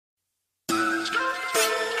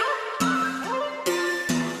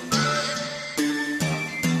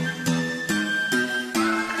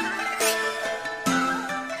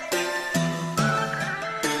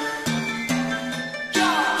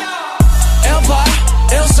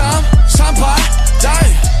13, 38, 땡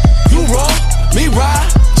You wrong, me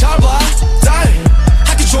right 잘 봐, 땡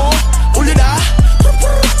학교 좀 올려라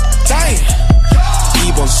땡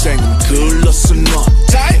이번 생은 글렀어 너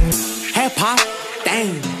땡 힙합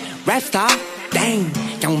땡 랩스타 땡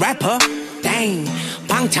그냥 래퍼 땡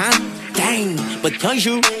방탄 땡 부터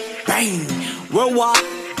슈 뱅 월드와이드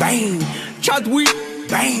뱅 차트 위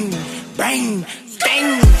뱅 뱅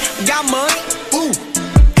땡 야먼 우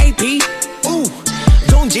AP 우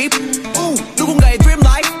좋은 집 우 누군가의 dream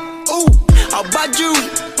life 우 How about you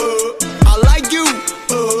I like you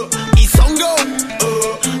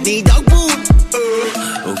이성공 네 덕분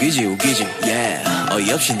웃기지 웃기지 yeah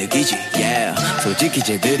어이없이 느끼지 yeah 솔직히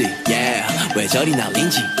쟤들이 yeah 왜 저리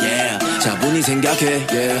날린지 yeah 차분히 생각해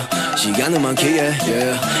yeah 시간은 많기에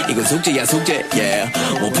yeah 이건 숙제야 숙제 yeah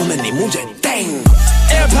못 풀면 네 문제 땡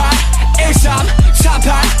 18, 13,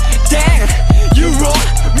 38 땡 You wrong,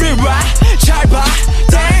 me right 잘 봐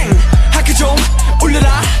땡 학교 좀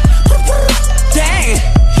올려라 땡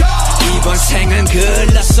이번 생은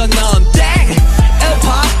글렀어 넌 땡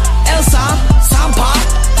 18, 13, 38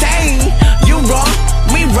 땡 You wrong,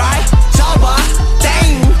 me right 잘 봐 땡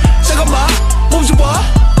잠깐만 몸 좀 봐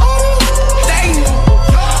땡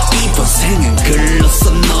이번 생은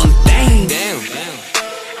글렀어 넌 땡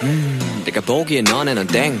내가 보기에 너네는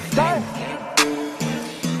땡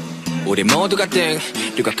우리 모두가 땡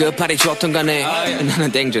누가 끝발이 좋던 간에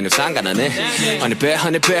나는 땡전혀 상관하네 honey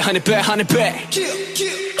honey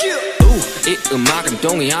이 음악은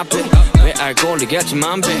동의 앞에 왜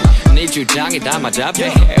알고리겠지만 네 주장이 다 맞아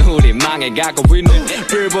우리 망해가고 있는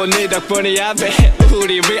불보 네 덕분이야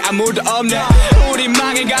우리 왜 아무도 없네 우리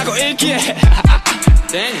망해가고 있기에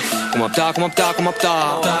고맙다 고맙다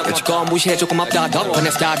고맙다 여지껏 무시해줘 고맙다 덕분에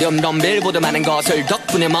스타디움 덤벨보다 많은 것을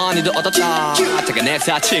덕분에 많이도 얻었다 잠깐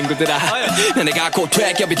내사 친구들아 내가 곧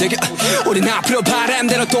퇴격이 되게 우린 앞으로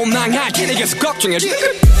바람대로 또 망할 테니 계속 걱정해줘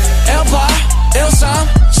 18, 13,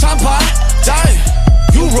 38 땡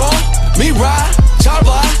You wrong, me right 잘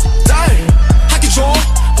봐 땡 학교 좀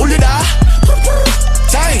올려라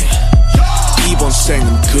땡 이번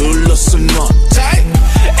생은 글렀어 너 땡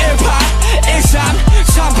 18, 13,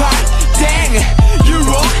 38 땡 You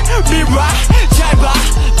wrong, me right 잘 봐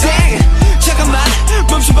땡 잠깐만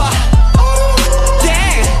멈춰봐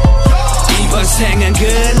땡 이번 생은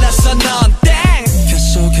글렀어 넌 땡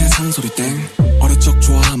뼛속에 산소리 땡 어릴 적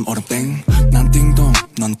좋아함 얼음 땡난 띵동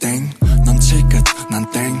넌 땡 넌 칠끝 난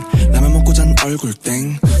땡 라면 먹고 잔 얼굴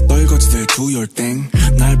땡 널거지들 두열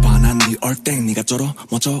땡날 반한 네 얼땡 니가 쩔어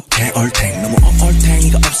뭐죠 개얼탱 너무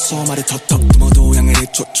얼탱이가 없어 말이 턱턱 모두 양해를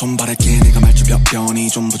좀 바랄게 내가 말투 변이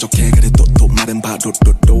좀 부족해 그래 또 말은 바로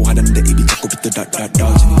하는데 입이 자꾸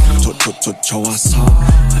비뚤어지니 좋아서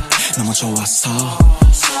너무 좋아서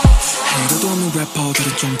헤이러도 없는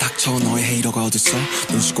래퍼들은 좀 닥쳐 너의 헤이러가 어딨어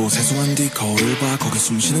눈 씻고 세수한 뒤 거울을 봐 거기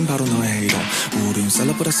숨쉬는 바로 너의 헤이러 우린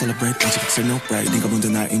셀럽보다 셀러브레이트 아직 엑셀 노 브레이크 네가 뭔데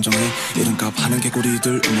날 인정해 이름값 하는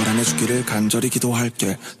개구리들 응원 안 해주기를 간절히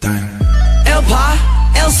기도할게 땡 18,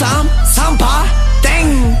 13, 38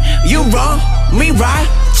 땡 You wrong, me right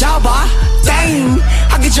잡아 땡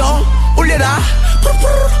학교 좀 올려라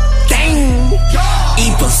땡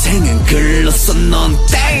이번 생은 글렀어 넌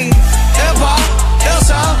땡 18,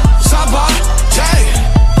 13